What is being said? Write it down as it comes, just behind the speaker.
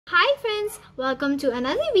Hi friends, welcome to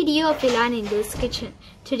another video of Ilan Indu's Kitchen.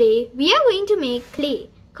 Today we are going to make clay.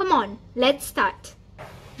 Come on, let's start.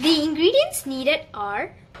 The ingredients needed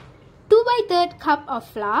are 2/3 cup of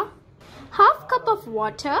flour, half cup of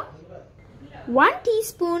water, 1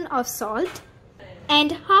 teaspoon of salt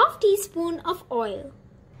and half teaspoon of oil.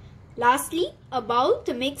 Lastly, a bowl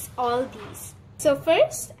to mix all these. So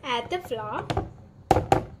first add the flour,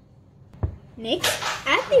 next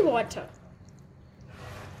add the water.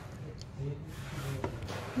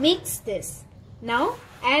 Mix this. Now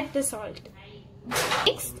add the salt.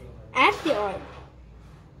 Next add the oil.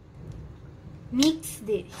 Mix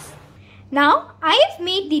this. Now I have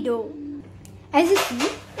made the dough. As you see,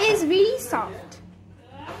 it is really soft.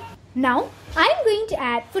 Now I am going to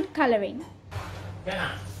add food coloring.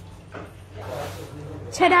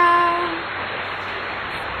 Ta-da!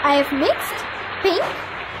 I have mixed pink,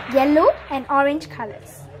 yellow and orange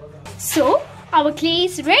colors. So our clay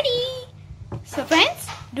is ready. So friends,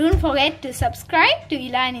 don't forget to subscribe to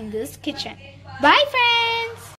Ilan Indu's Kitchen. Bye friends!